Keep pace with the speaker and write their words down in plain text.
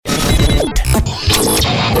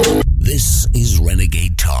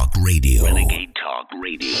Talk Radio. Renegade Talk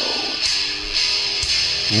Radio.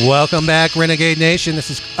 Welcome back, Renegade Nation.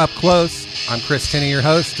 This is Up Close. I'm Chris Tinney, your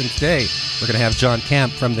host, and today we're going to have John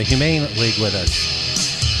Kemp from the Humane League with us.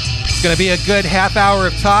 It's going to be a good half hour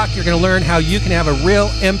of talk. You're going to learn how you can have a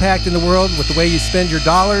real impact in the world with the way you spend your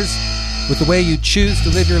dollars, with the way you choose to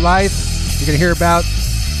live your life. You're going to hear about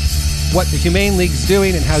what the Humane League's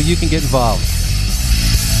doing and how you can get involved.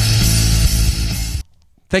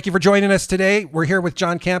 Thank you for joining us today. We're here with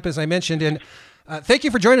John Kemp, as I mentioned, and thank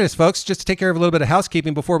you for joining us, folks. Just to take care of a little bit of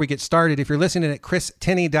housekeeping before we get started, if you're listening at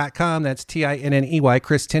christinney.com, that's Tinney,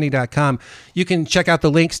 christinney.com, you can check out the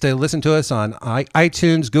links to listen to us on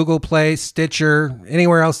iTunes, Google Play, Stitcher,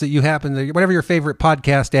 anywhere else that you happen to, whatever your favorite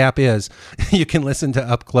podcast app is, you can listen to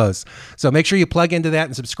Up Close. So make sure you plug into that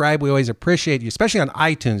and subscribe. We always appreciate you, especially on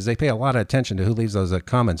iTunes. They pay a lot of attention to who leaves those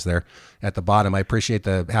comments there at the bottom. I appreciate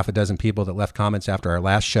the half a dozen people that left comments after our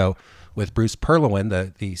last show with Bruce Perlowin,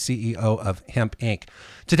 the CEO of Hemp Inc.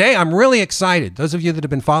 Today, I'm really excited. Those of you that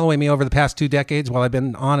have been following me over the past 2 decades while I've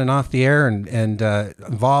been on and off the air and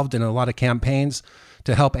involved in a lot of campaigns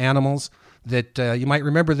to help animals, that you might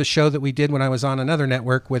remember the show that we did when I was on another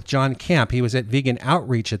network with John Kemp. He was at Vegan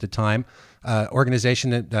Outreach at the time, organization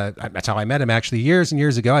that that's how I met him actually years and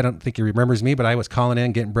years ago. I don't think he remembers me, but I was calling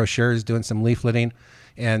in, getting brochures, doing some leafleting,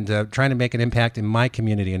 and trying to make an impact in my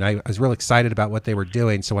community. And I was real excited about what they were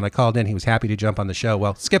doing. So when I called in, he was happy to jump on the show.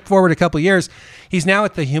 Well, skip forward a couple of years. He's now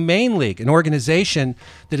at the Humane League, an organization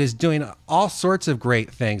that is doing all sorts of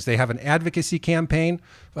great things. They have an advocacy campaign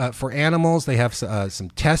for animals. They have some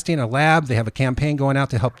testing, a lab. They have a campaign going out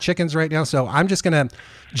to help chickens right now. So I'm just going to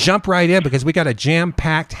jump right in because we got a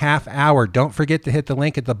jam-packed half hour. Don't forget to hit the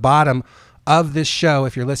link at the bottom of this show,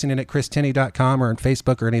 if you're listening at christinney.com or on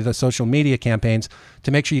Facebook or any of the social media campaigns, to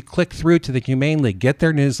make sure you click through to the Humane League, get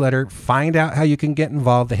their newsletter, find out how you can get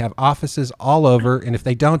involved. They have offices all over, and if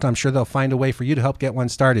they don't, I'm sure they'll find a way for you to help get one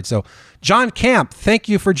started. So, John Kemp, thank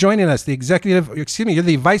you for joining us. You're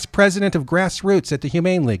the Vice President of Grassroots at the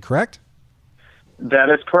Humane League, correct?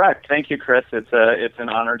 That is correct. Thank you, Chris. It's an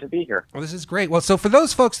honor to be here. Well, this is great. Well, so for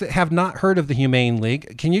those folks that have not heard of the Humane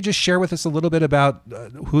League, can you just share with us a little bit about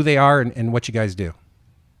who they are and what you guys do?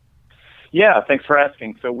 Yeah, thanks for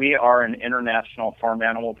asking. So we are an international farm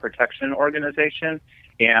animal protection organization,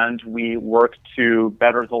 and we work to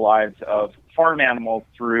better the lives of farm animals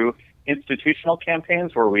through institutional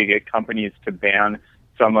campaigns where we get companies to ban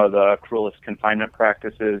some of the cruelest confinement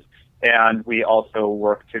practices. And we also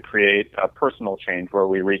work to create a personal change where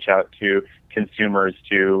we reach out to consumers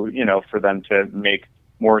to, for them to make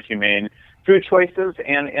more humane food choices.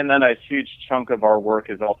 And then a huge chunk of our work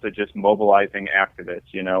is also just mobilizing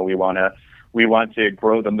activists. We want to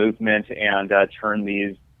grow the movement and turn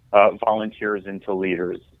these volunteers into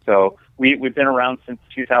leaders. So we've been around since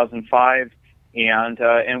 2005,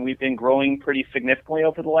 and we've been growing pretty significantly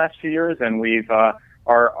over the last few years, and we've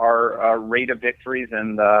our rate of victories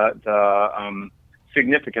and the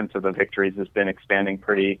significance of the victories has been expanding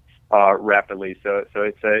pretty rapidly. So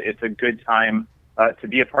it's a good time to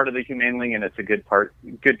be a part of the Humane League, and it's a good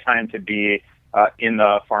time to be in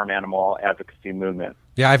the farm animal advocacy movement.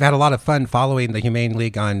 Yeah, I've had a lot of fun following the Humane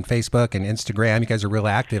League on Facebook and Instagram. You guys are real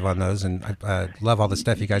active on those, and I love all the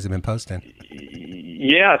stuff you guys have been posting.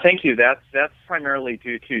 Yeah, thank you. That's primarily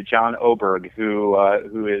due to John Oberg, who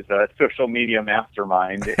is a social media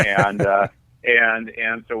mastermind, and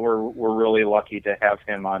so we're really lucky to have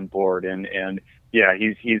him on board. And yeah,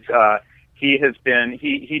 he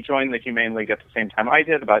joined the Humane League at the same time I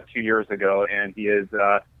did about 2 years ago, and he is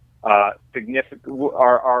significant.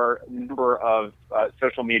 Our number of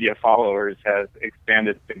social media followers has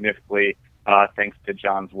expanded significantly thanks to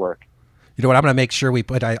John's work. You know what? I'm going to make sure we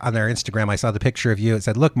put on their Instagram. I saw the picture of you. It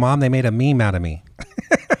said, "Look, Mom, they made a meme out of me."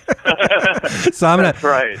 So I'm gonna. That's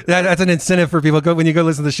right. That's an incentive for people. When you go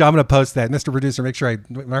listen to the show, I'm going to post that. Mr. Producer, make sure I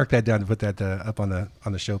mark that down to put that up on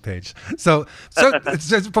the show page. So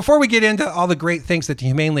before we get into all the great things that the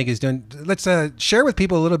Humane League is doing, let's share with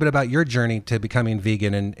people a little bit about your journey to becoming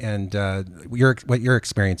vegan and what your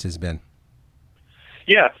experience has been.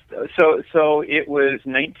 Yes. So it was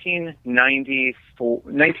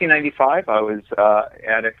 1995. I was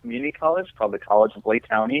at a community college called the College of Lake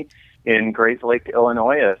County in Grayslake,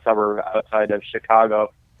 Illinois, a suburb outside of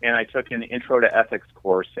Chicago, and I took an Intro to Ethics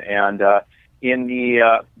course. And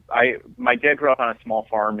my dad grew up on a small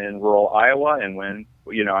farm in rural Iowa, and when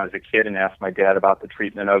I was a kid and asked my dad about the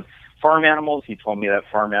treatment of farm animals, he told me that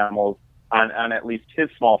farm animals on at least his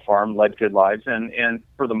small farm led good lives, and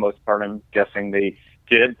for the most part, I'm guessing they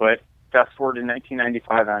did. But fast forward to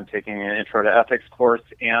 1995, I'm taking an Intro to Ethics course,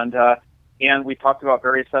 and and we talked about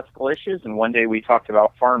various ethical issues. And one day we talked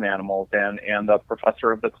about farm animals, and the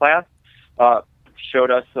professor of the class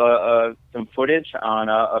showed us some footage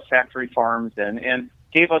on factory farms and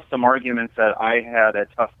gave us some arguments that I had a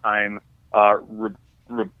tough time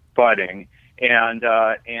rebutting. And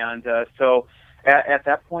so at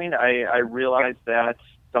that point, I realized that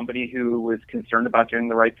somebody who was concerned about doing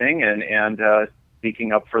the right thing and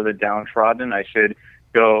speaking up for the downtrodden, I should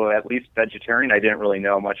go at least vegetarian. I didn't really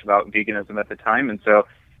know much about veganism at the time, and so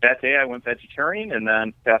that day I went vegetarian. And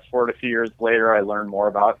then fast forward a few years later, I learned more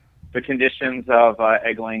about the conditions of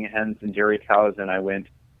egg-laying hens and dairy cows, and I went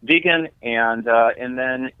vegan. And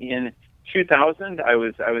then in 2000, I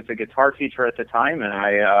was a guitar teacher at the time, and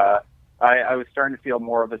I was starting to feel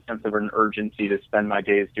more of a sense of an urgency to spend my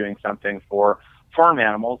days doing something for farm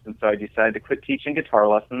animals, and so I decided to quit teaching guitar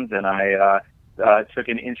lessons, and I took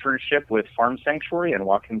an internship with Farm Sanctuary in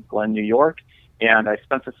Watkins Glen, New York, and I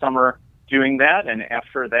spent the summer doing that. And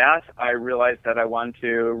after that, I realized that I wanted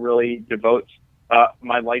to really devote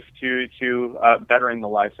my life to bettering the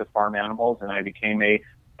lives of farm animals, and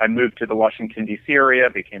I moved to the Washington, D.C. area,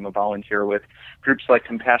 became a volunteer with groups like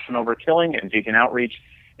Compassion Over Killing and Vegan Outreach.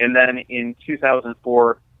 And then in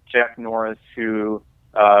 2004, Jack Norris, who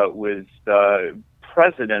was the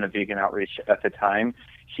president of Vegan Outreach at the time,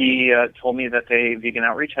 he told me that Vegan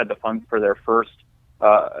Outreach had the funds for their first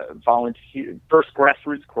grassroots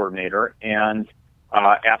coordinator, and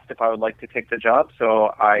asked if I would like to take the job.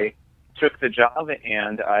 So I took the job,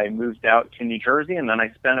 and I moved out to New Jersey, and then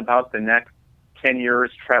I spent about the next 10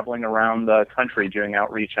 years traveling around the country doing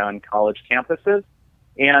outreach on college campuses,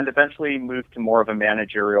 and eventually moved to more of a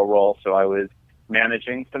managerial role. So I was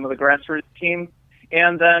managing some of the grassroots team.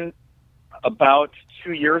 And then about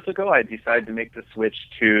 2 years ago, I decided to make the switch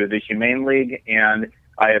to the Humane League, and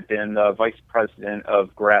I have been the vice president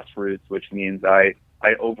of grassroots, which means I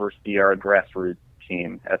oversee our grassroots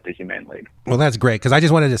team at the Humane League. Well, that's great, because I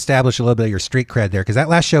just wanted to establish a little bit of your street cred there, because that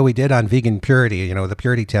last show we did on vegan purity, the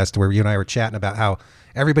purity test, where you and I were chatting about how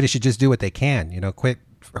everybody should just do what they can, quit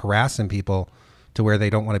harassing people to where they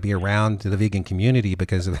don't want to be around the vegan community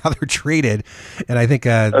because of how they're treated. And I think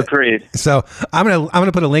agreed. So I'm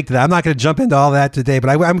gonna put a link to that. I'm not gonna jump into all that today, but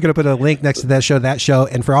I'm gonna put a link next to that show.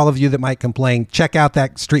 And for all of you that might complain, check out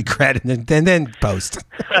that street cred and then post.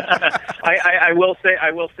 I will say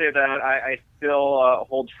that I still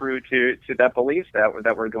hold true to that belief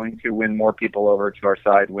that we're going to win more people over to our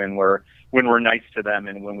side when we're nice to them,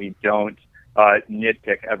 and when we don't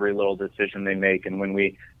nitpick every little decision they make, and when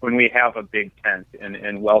we have a big tent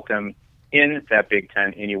and welcome in that big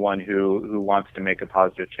tent anyone who wants to make a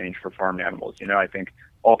positive change for farm animals. I think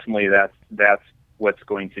ultimately that's what's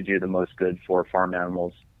going to do the most good for farm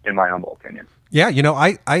animals, in my humble opinion. Yeah,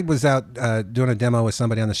 I was out doing a demo with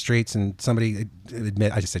somebody on the streets, and somebody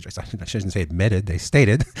I shouldn't say admitted, they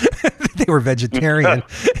stated they were vegetarian.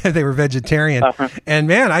 Uh-huh. And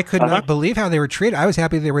man, I could not believe how they were treated. I was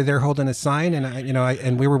happy they were there holding a sign, and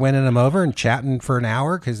and we were winning them over and chatting for an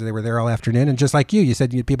hour because they were there all afternoon. And just like you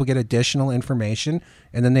said, people get additional information,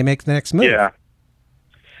 and then they make the next move. Yeah.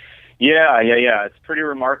 It's pretty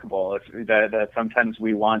remarkable that sometimes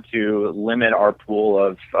we want to limit our pool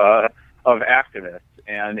of activists,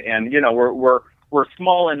 and we're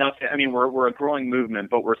small enough. I mean, we're a growing movement,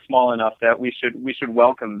 but we're small enough that we should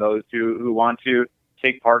welcome those who want to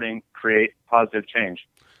take part and create positive change.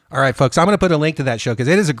 All right, folks, I'm going to put a link to that show because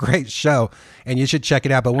it is a great show, and you should check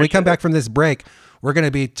it out. But when we come back from this break, we're going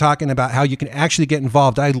to be talking about how you can actually get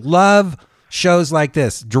involved. I love shows like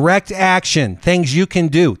this, direct action, things you can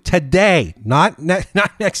do today, not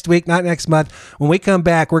next week, not next month. When we come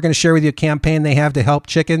back, we're going to share with you a campaign they have to help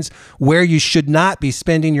chickens, where you should not be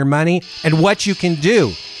spending your money, and what you can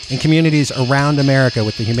do in communities around America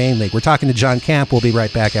with the Humane League. We're talking to John Camp. We'll be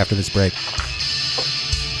right back after this break.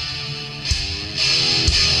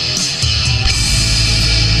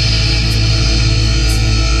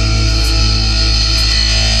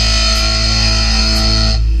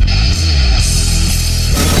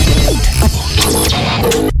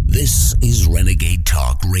 This is Renegade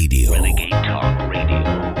Talk Radio. Renegade Talk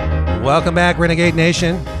Radio. Welcome back, Renegade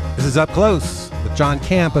Nation. This is Up Close with John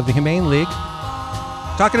Camp of the Humane League.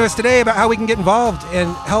 Talking to us today about how we can get involved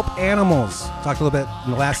and help animals. Talked a little bit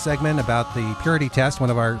in the last segment about the purity test,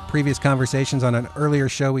 one of our previous conversations on an earlier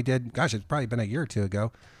show we did. Gosh, it's probably been a year or two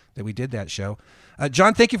ago that we did that show.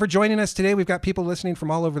 John, thank you for joining us today. We've got people listening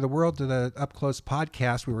from all over the world to the Up Close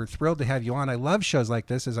podcast. We were thrilled to have you on. I love shows like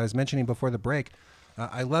this, as I was mentioning before the break.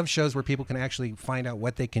 I love shows where people can actually find out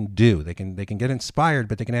what they can do. They can get inspired,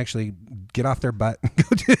 but they can actually get off their butt and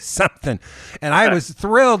go do something. And I was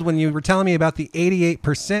thrilled when you were telling me about the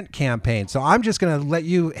 88% campaign. So I'm just going to let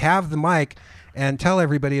you have the mic and tell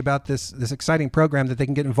everybody about this exciting program that they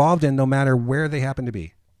can get involved in no matter where they happen to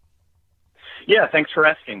be. Yeah, thanks for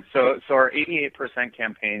asking. So our 88%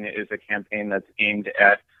 campaign is a campaign that's aimed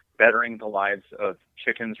at bettering the lives of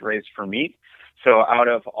chickens raised for meat. So out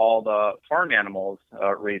of all the farm animals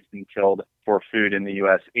raised and killed for food in the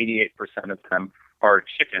U.S., 88% of them are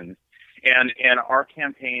chickens. And our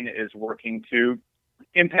campaign is working to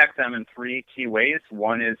impact them in three key ways.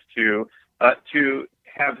 One is to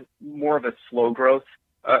have more of a slow growth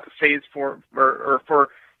phase for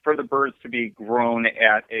the birds to be grown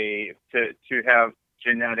at to have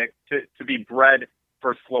to be bred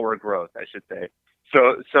for slower growth, I should say.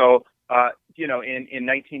 So in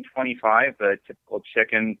 1925, the typical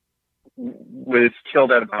chicken was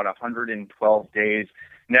killed at about 112 days.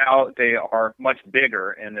 Now they are much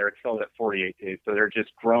bigger and they're killed at 48 days. So they're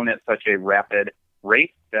just grown at such a rapid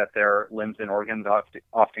rate that their limbs and organs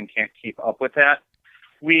often can't keep up with that.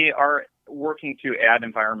 We are working to add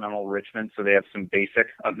environmental enrichment, so they have some basic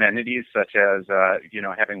amenities such as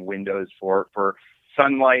having windows for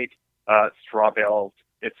sunlight, straw bales,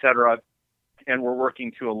 etc. And we're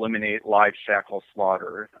working to eliminate live shackle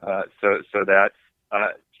slaughter, so that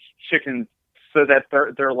chickens, so that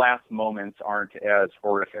their last moments aren't as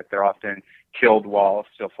horrific. They're often killed while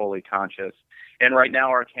still fully conscious. And right now,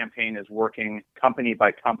 our campaign is working company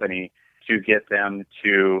by company to get them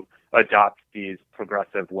to adopt these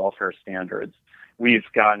progressive welfare standards. We've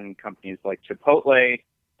gotten companies like Chipotle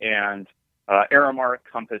and Aramark,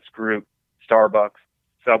 Compass Group, Starbucks,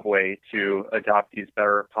 Subway to adopt these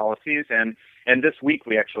better policies. And this week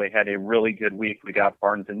we actually had a really good week. We got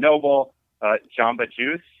Barnes & Noble, Jamba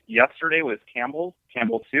Juice. Yesterday was Campbell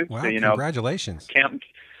Soup. Wow, so, congratulations.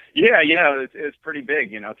 It's pretty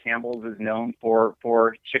big. Campbell's is known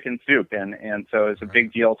for chicken soup. And so it's a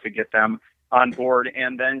big deal to get them on board.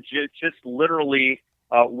 And then just literally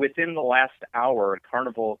within the last hour,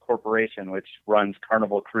 Carnival Corporation, which runs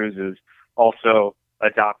Carnival Cruises, also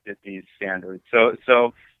adopted these standards.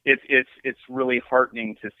 So it's really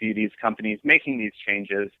heartening to see these companies making these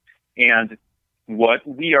changes. And what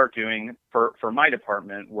we are doing for my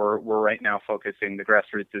department, we're right now focusing, the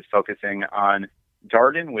grassroots is focusing on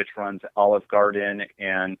Darden, which runs Olive Garden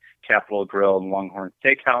and Capitol Grill and Longhorn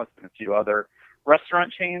Steakhouse and a few other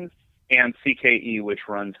restaurant chains, and CKE, which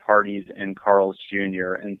runs Hardee's and Carl's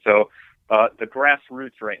Jr. And so the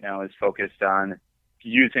grassroots right now is focused on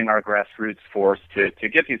using our grassroots force to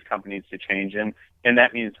get these companies to change. And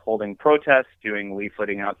that means holding protests, doing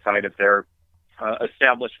leafleting outside of their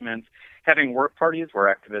establishments, having work parties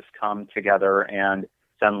where activists come together and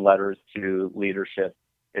send letters to leadership,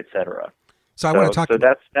 etc. So I want to talk. So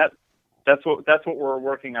that's what we're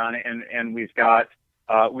working on, and we've got.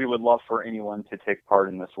 We would love for anyone to take part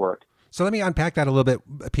in this work. So let me unpack that a little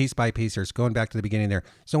bit, piece by piece here. So going back to the beginning there.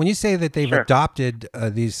 So when you say that they've Sure. adopted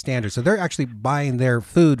these standards, so they're actually buying their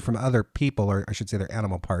food from other people, or I should say their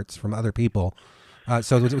animal parts from other people.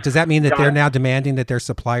 So does that mean that they're now demanding that their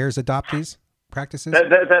suppliers adopt these practices?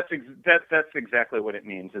 That's exactly what it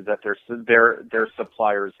means, is that their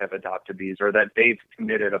suppliers have adopted these, or that they've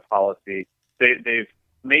committed a policy. They've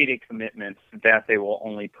made a commitment that they will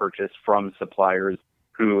only purchase from suppliers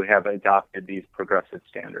who have adopted these progressive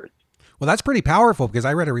standards. Well, that's pretty powerful, because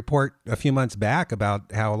I read a report a few months back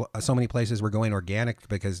about how so many places were going organic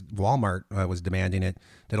because Walmart was demanding it,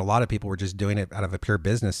 that a lot of people were just doing it out of a pure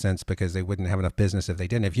business sense because they wouldn't have enough business if they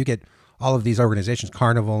didn't. If you get all of these organizations,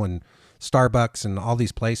 Carnival and Starbucks and all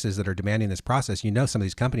these places that are demanding this process, some of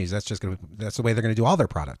these companies, that's the way they're going to do all their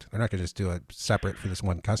product. They're not going to just do it separate for this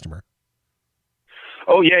one customer.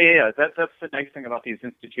 Oh, yeah. That's the nice thing about these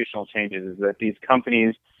institutional changes, is that these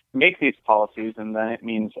companies make these policies, and then it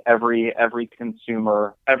means every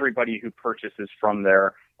consumer, everybody who purchases from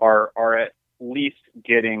there are at least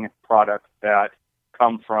getting products that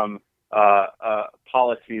come from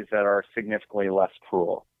policies that are significantly less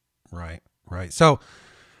cruel. Right. So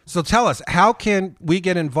tell us, how can we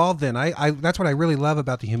get involved then? I that's what I really love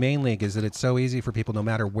about the Humane League, is that it's so easy for people, no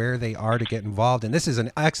matter where they are, to get involved. And this is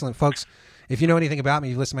an excellent, folks. If you know anything about me,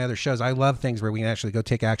 you listen to my other shows, I love things where we can actually go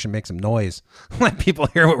take action, make some noise, let people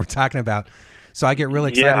hear what we're talking about. So I get really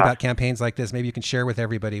excited about campaigns like this. Maybe you can share with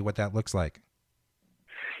everybody what that looks like.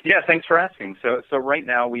 Yeah, thanks for asking. So right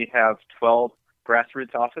now we have 12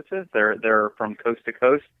 grassroots offices. They're from coast to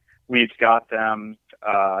coast. We've got them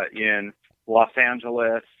in Los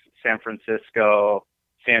Angeles, San Francisco,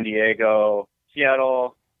 San Diego,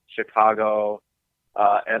 Seattle, Chicago,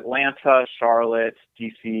 Atlanta, Charlotte,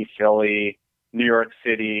 DC, Philly, New York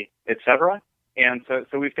City, etc. And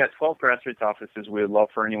so we've got 12 grassroots offices. We would love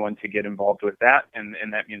for anyone to get involved with that. And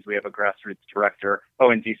that means we have a grassroots director.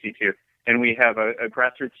 Oh, in DC too. And we have a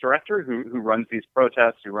grassroots director who runs these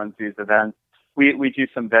protests, who runs these events. We do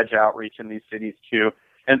some veg outreach in these cities too.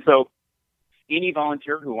 And so any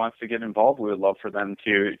volunteer who wants to get involved, we would love for them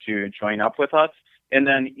to join up with us. And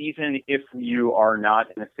then even if you are not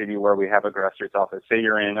in a city where we have a grassroots office, say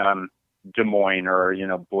you're in Des Moines or,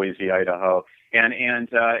 Boise, Idaho, and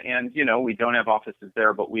we don't have offices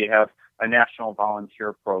there, but we have a national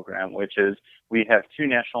volunteer program, which is we have 2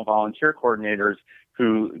 national volunteer coordinators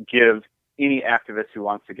who give any activist who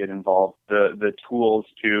wants to get involved the tools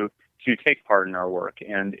to take part in our work.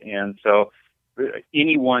 And so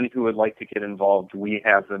anyone who would like to get involved, we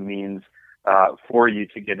have the means for you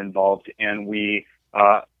to get involved, and we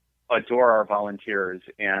adore our volunteers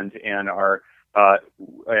and are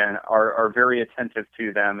very attentive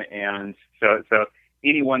to them. And so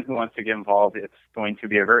anyone who wants to get involved, it's going to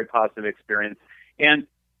be a very positive experience. And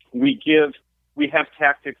we have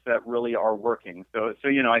tactics that really are working. So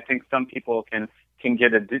I think some people can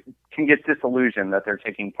get disillusioned that they're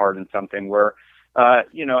taking part in something where at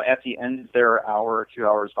the end of their hour or 2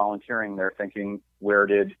 hours volunteering, they're thinking, where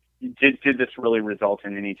did this really result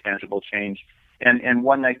in any tangible change? And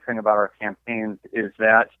one nice thing about our campaigns is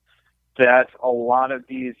that a lot of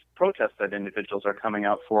these protests that individuals are coming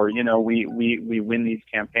out for, we win these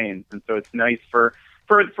campaigns. And so it's nice for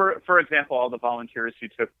example, all the volunteers who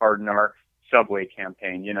took part in our subway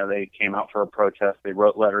campaign, they came out for a protest, they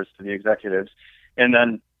wrote letters to the executives, and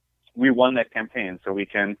then we won that campaign. So we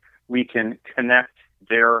can connect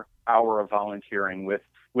their hour of volunteering with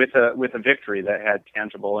a victory that had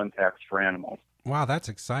tangible impacts for animals. Wow, that's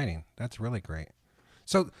exciting. That's really great.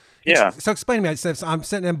 So yeah. So explain to me. I'm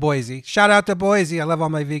sitting in Boise. Shout out to Boise. I love all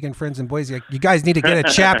my vegan friends in Boise. You guys need to get a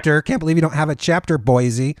chapter. Can't believe you don't have a chapter,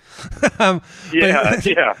 Boise. Yeah.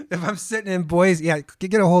 If I'm sitting in Boise,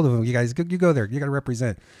 get a hold of them. You guys, you go there. You got to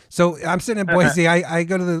represent. So I'm sitting in Boise. I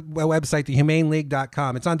go to the website,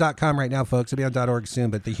 thehumaneleague.com. It's on .com right now, folks. It'll be on .org soon.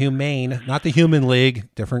 But the Humane, not the Human League,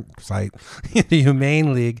 different site. The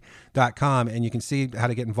HumaneLeague.com, and you can see how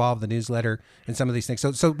to get involved in the newsletter and some of these things.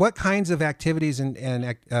 So what kinds of activities and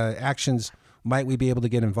actions might we be able to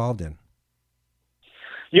get involved in?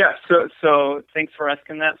 Yeah, so thanks for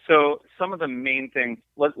asking that. So some of the main things,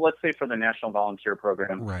 let's say for the National Volunteer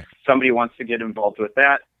Program, right. Somebody wants to get involved with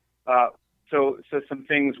that. So some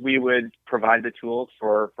things we would provide the tools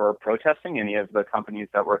for protesting any of the companies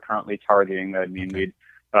that we're currently targeting. I mean, we'd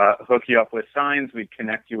hook you up with signs, we'd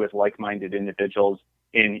connect you with like-minded individuals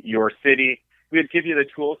in your city. We'd give you the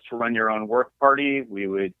tools to run your own work party. We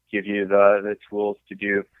would give you the tools to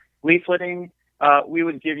do leafleting. We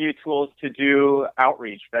would give you tools to do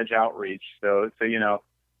outreach, veg outreach. So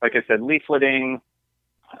like I said, leafleting,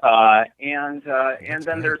 and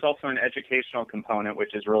then there's also an educational component,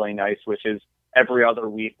 which is really nice, which is every other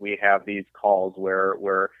week we have these calls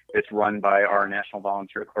where it's run by our National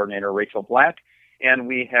Volunteer Coordinator, Rachel Black, and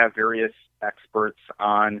we have various experts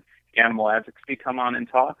on animal advocacy come on and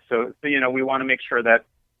talk. So we want to make sure that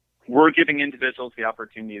we're giving individuals the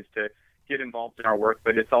opportunities to get involved in our work,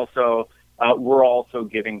 but it's also we're also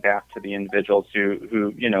giving back to the individuals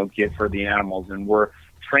who give for the animals, and we're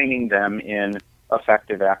training them in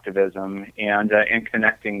effective activism and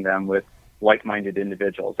connecting them with like-minded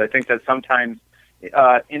individuals. I think that sometimes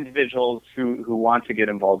individuals who want to get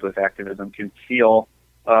involved with activism can feel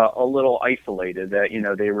a little isolated, that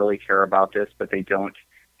they really care about this, but they don't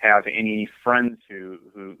have any friends who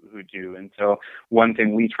do. And so one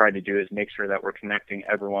thing we try to do is make sure that we're connecting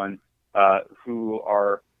everyone who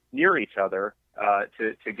are near each other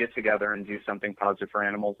to get together and do something positive for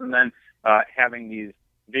animals. And then having these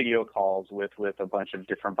video calls with a bunch of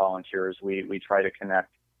different volunteers, we try to connect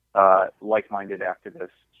like-minded activists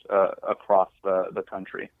across the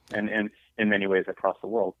country and in many ways across the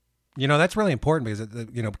world. That's really important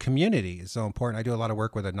because, community is so important. I do a lot of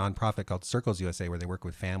work with a nonprofit called Circles USA, where they work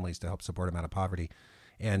with families to help support them out of poverty.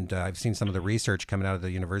 And I've seen some of the research coming out of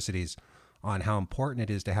the universities on how important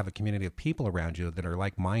it is to have a community of people around you that are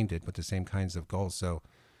like-minded with the same kinds of goals. So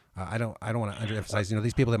I don't want to underemphasize,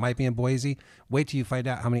 these people that might be in Boise, wait till you find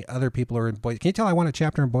out how many other people are in Boise. Can you tell I want a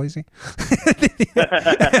chapter in Boise?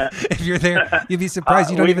 If you're there, you'd be surprised.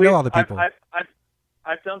 You don't even know all the people.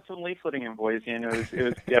 I've done some leafleting in Boise, and it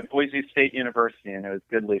was at Boise State University, and it was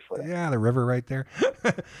good leafleting. Yeah, the river right there.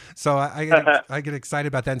 So I get excited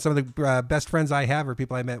about that. And some of the best friends I have are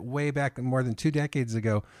people I met way back more than 2 decades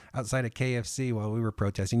ago outside of KFC while we were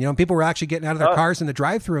protesting. People were actually getting out of their cars in the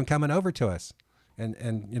drive-thru and coming over to us. and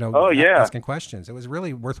asking questions. It was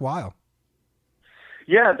really worthwhile.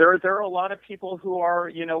 Yeah, there are a lot of people who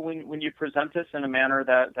are, when you present this in a manner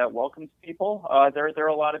that welcomes people, there are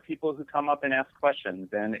a lot of people who come up and ask questions,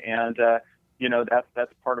 and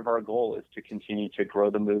that's part of our goal, is to continue to grow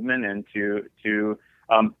the movement and to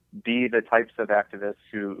be the types of activists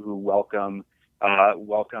who welcome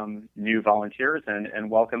new volunteers and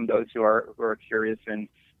welcome those who are curious and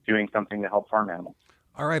doing something to help farm animals.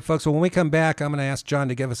 All right, folks. Well, when we come back, I'm going to ask John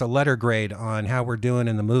to give us a letter grade on how we're doing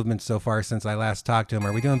in the movement so far since I last talked to him.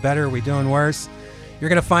 Are we doing better? Are we doing worse? You're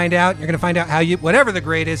going to find out. You're going to find out how you, whatever the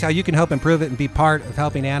grade is, how you can help improve it and be part of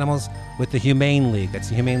helping animals with the Humane League.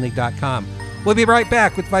 That's thehumaneleague.com. We'll be right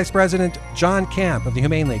back with Vice President John Camp of the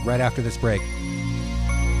Humane League right after this break.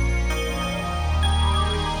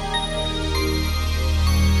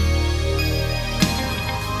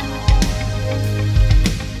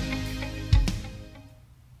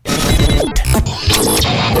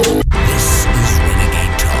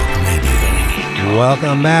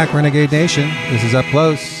 Welcome back, Renegade Nation. This is Up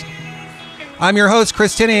Close. I'm your host,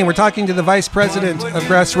 Chris Tinney, and we're talking to the Vice President of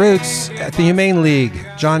Grassroots at the Humane League,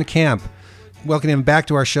 John Camp. Welcoming him back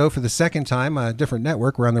to our show for the second time, a different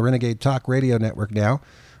network. We're on the Renegade Talk Radio Network now.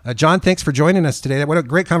 John, thanks for joining us today. What a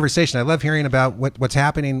great conversation. I love hearing about what's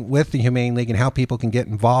happening with the Humane League and how people can get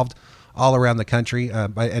involved all around the country.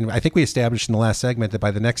 And I think we established in the last segment that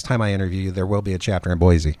by the next time I interview you, there will be a chapter in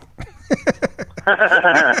Boise.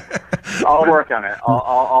 I'll work on it.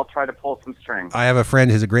 I'll try to pull some strings. I have a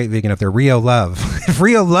friend who's a great vegan up there, Rio Love. If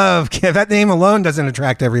Rio Love, if that name alone doesn't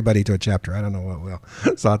attract everybody to a chapter, I don't know what will.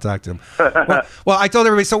 So I'll talk to him. Well, I told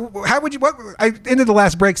everybody, so how would you, I ended the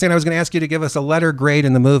last break saying I was going to ask you to give us a letter grade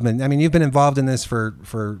in the movement. I mean, you've been involved in this for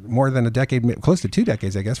more than a decade, close to 2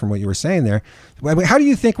 decades, I guess, from what you were saying there. How do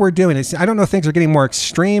you think we're doing? I don't know if things are getting more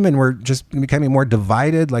extreme and we're just becoming more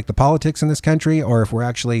divided, like the politics in this country, or if we're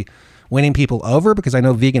actually winning people over, because I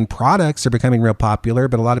know vegan products are becoming real popular,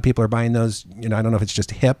 but a lot of people are buying those. I don't know if it's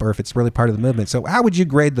just hip or if it's really part of the movement. So how would you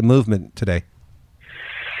grade the movement today?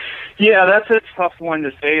 Yeah, that's a tough one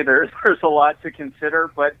to say. There's a lot to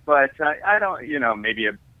consider, but I don't, maybe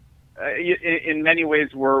in many ways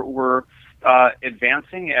we're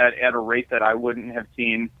advancing at a rate that I wouldn't have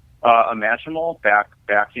seen imaginable back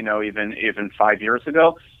even 5 years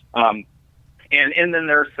ago. And then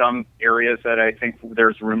there are some areas that I think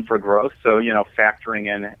there's room for growth. So, factoring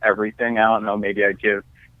in everything, I don't know, maybe I'd give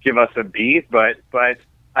us a B, but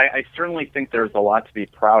I certainly think there's a lot to be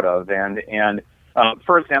proud of. And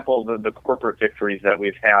for example, the corporate victories that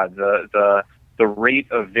we've had, the rate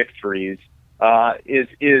of victories is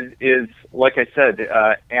like I said,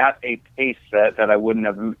 at a pace that I wouldn't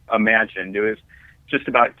have imagined. It was just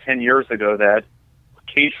about 10 years ago that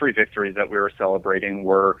cage-free victories that we were celebrating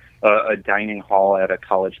were a dining hall at a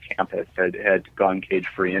college campus had gone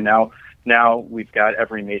cage-free, and now we've got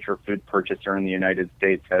every major food purchaser in the United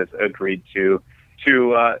States has agreed to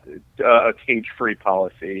a cage-free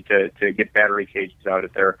policy to get battery cages out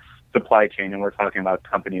of their supply chain, and we're talking about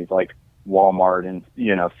companies like Walmart and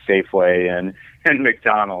Safeway and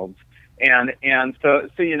McDonald's, and so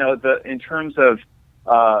in terms of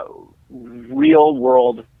real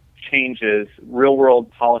world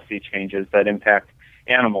policy changes that impact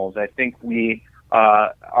animals, I think we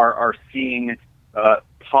are seeing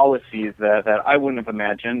policies that I wouldn't have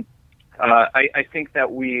imagined. I think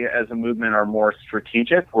that we as a movement are more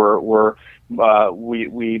strategic.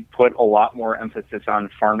 We put a lot more emphasis on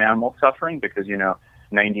farm animal suffering because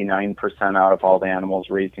 99% out of all the animals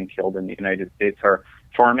raised and killed in the United States are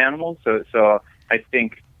farm animals. So I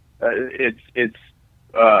think it's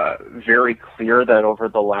very clear that over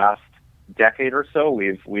the last decade or so,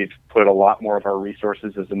 we've put a lot more of our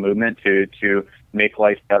resources as a movement to make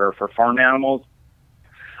life better for farm animals.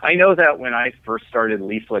 I know that when I first started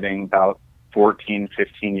leafleting about 14,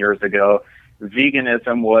 15 years ago,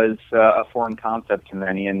 veganism was a foreign concept to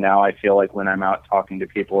many, and now I feel like when I'm out talking to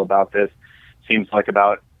people about this, seems like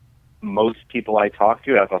about most people I talk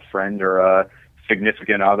to have a friend or a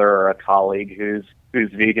significant other or a colleague who's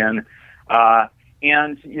vegan.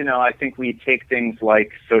 And, I think we take things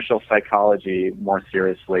like social psychology more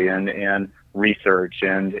seriously and research.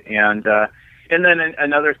 And then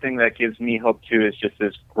another thing that gives me hope, too, is just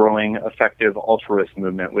this growing effective altruist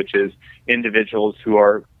movement, which is individuals who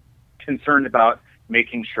are concerned about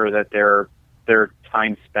making sure that their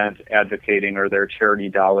time spent advocating or their charity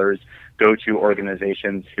dollars go to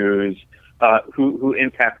organizations who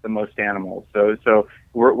impact the most animals. So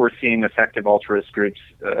we're seeing effective altruist groups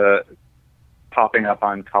popping up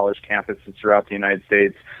on college campuses throughout the United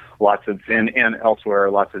States. And elsewhere,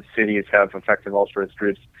 lots of cities have effective altruist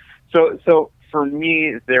groups. So for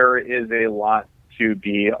me, there is a lot to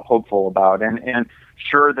be hopeful about. And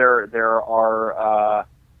sure, there are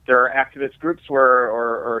activist groups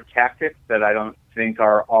or tactics that I don't think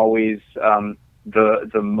are always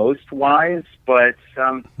the most wise, but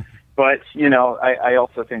I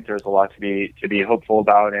also think there's a lot to be hopeful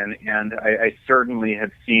about, and I certainly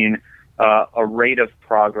have seen a rate of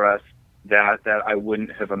progress that I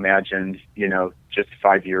wouldn't have imagined, just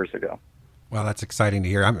 5 years ago. Well, that's exciting to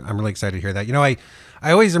hear. I'm really excited to hear that.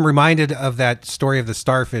 I always am reminded of that story of the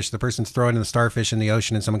starfish. The person's throwing the starfish in the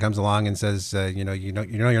ocean, and someone comes along and says, you're not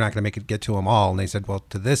going to make it get to them all. And they said, well,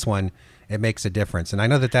 to this one, it makes a difference. And I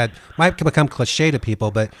know that might become cliche to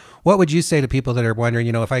people, but what would you say to people that are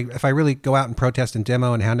wondering, if I really go out and protest and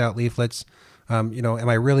demo and hand out leaflets, am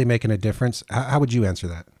I really making a difference? How would you answer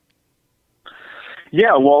that?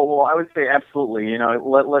 Yeah, well, I would say absolutely.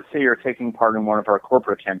 Let's say you're taking part in one of our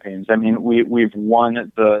corporate campaigns. I mean, we've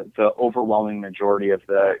won the overwhelming majority of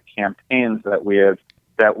the campaigns that we have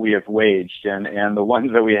waged, and the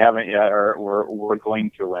ones that we haven't yet we're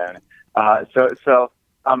going to win. So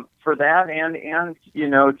for that, and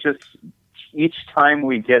just each time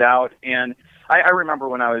we get out, and I remember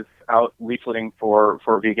when I was out leafleting for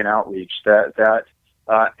Vegan Outreach that.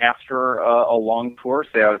 After a long tour,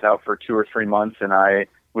 say I was out for 2 or 3 months and I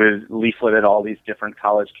was leafleted all these different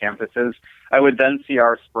college campuses, I would then see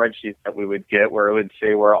our spreadsheet that we would get where it would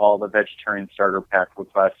say where all the vegetarian starter pack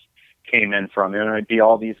requests came in from. And it would be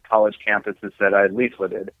all these college campuses that I had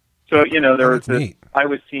leafleted. So, there was this, I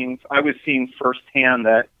was seeing firsthand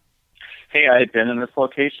that, hey, I had been in this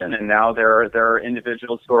location and now there are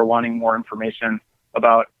individuals who are wanting more information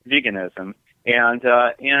about veganism. And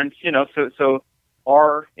so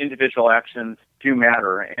our individual actions do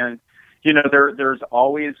matter. And, there's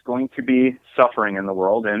always going to be suffering in the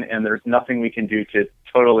world, and there's nothing we can do to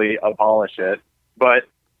totally abolish it. But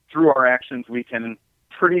through our actions, we can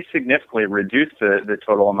pretty significantly reduce the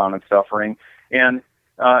total amount of suffering. And,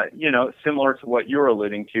 similar to what you're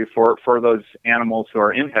alluding to, for those animals who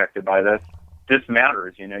are impacted by this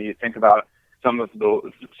matters. You think about some of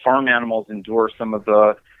the farm animals endure some of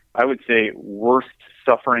the, I would say, worst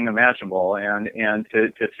suffering imaginable, and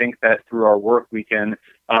to think that through our work we can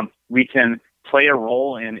play a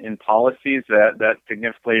role in policies that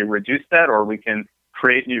significantly reduce that, or we can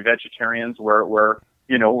create new vegetarians where we're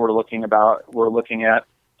looking at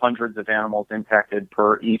hundreds of animals impacted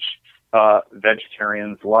per each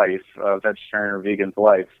vegetarian or vegan's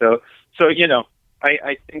life. So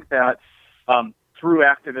I think that through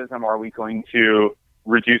activism, are we going to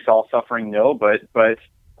reduce all suffering? No, but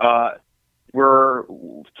we're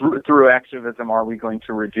through activism, are we going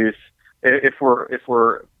to reduce, if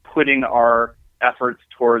we're putting our efforts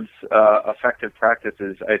towards effective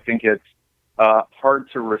practices? I think it's hard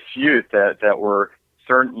to refute that we're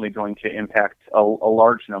certainly going to impact a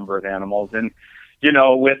large number of animals. And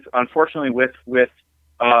unfortunately with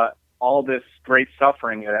all this great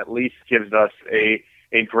suffering, it at least gives us a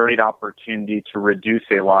great opportunity to reduce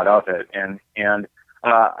a lot of it. And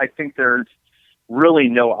I think there's really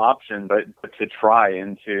no option but to try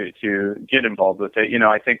and to get involved with it.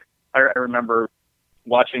 I think I remember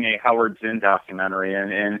watching a Howard Zinn documentary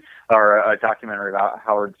or a documentary about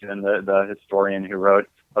Howard Zinn, the historian who wrote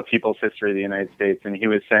A People's History of the United States, and he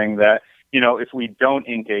was saying that if we don't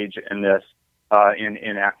engage in this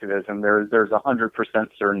in activism, there's 100%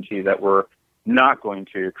 certainty that we're not going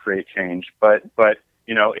to create change. But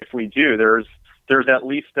if we do, there's at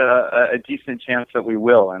least a decent chance that we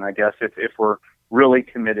will. And I guess if we're really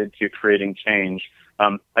committed to creating change,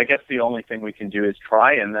 I guess the only thing we can do is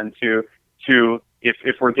try, and then to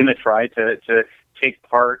if we're going to try to take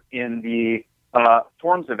part in the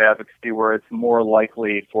forms of advocacy where it's more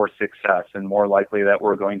likely for success and more likely that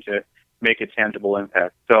we're going to make a tangible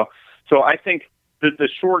impact. So I think the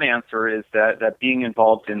short answer is that being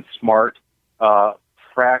involved in smart,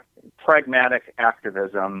 pragmatic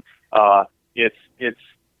activism, it's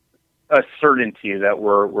a certainty that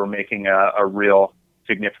we're making a real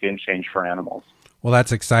significant change for animals. Well,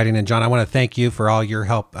 that's exciting. And John, I want to thank you for all your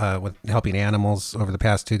help with helping animals over the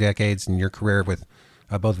past 2 decades and your career with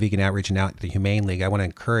both Vegan Outreach and now the Humane League. I want to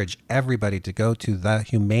encourage everybody to go to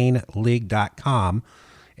thehumaneleague.com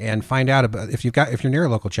and find out about if you're near a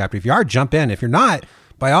local chapter. If you are, jump in. If you're not,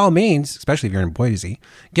 by all means, especially if you're in Boise,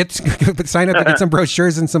 sign up to get some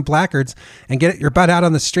brochures and some placards and get your butt out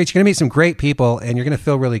on the streets. You're going to meet some great people and you're going to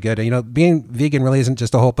feel really good. And, being vegan really isn't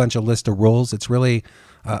just a whole bunch of list of rules. It's really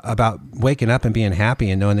about waking up and being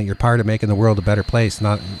happy and knowing that you're part of making the world a better place,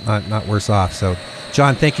 not worse off. So,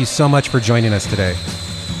 John, thank you so much for joining us today.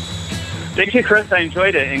 Thank you, Chris. I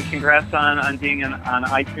enjoyed it, and congrats on being on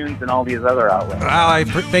iTunes and all these other outlets.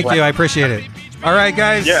 Thank you. I appreciate it. All right,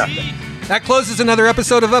 guys. Yeah. That closes another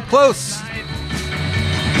episode of Up Close.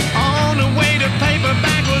 On the way to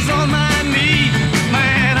paperback was on my knee.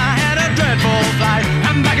 Man, I had a dreadful flight.